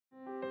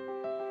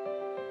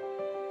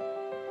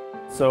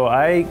So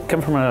I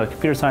come from a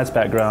computer science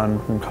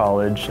background from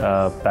college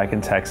back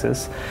in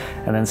Texas,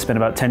 and then spent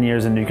about 10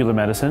 years in nuclear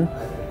medicine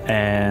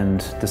and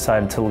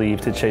decided to leave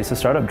to chase a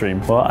startup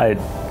dream. Well, I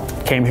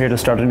came here to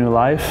start a new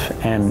life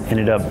and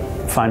ended up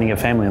finding a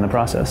family in the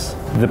process.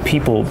 The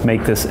people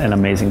make this an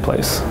amazing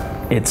place.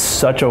 It's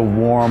such a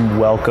warm,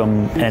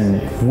 welcome,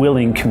 and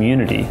willing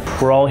community.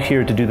 We're all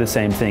here to do the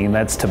same thing, and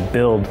that's to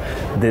build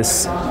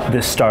this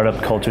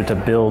startup culture, to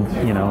build,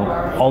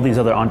 all these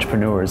other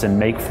entrepreneurs and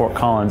make Fort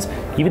Collins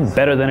even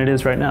better than it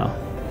is right now.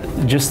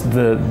 Just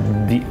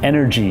the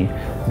energy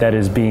that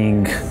is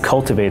being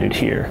cultivated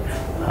here.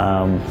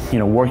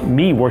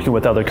 Me working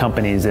with other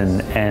companies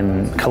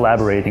and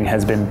collaborating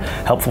has been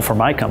helpful for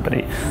my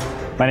company.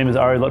 My name is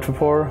Aari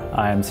Lotfipour.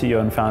 I am CEO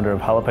and founder of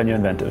Jalapeno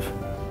Inventive.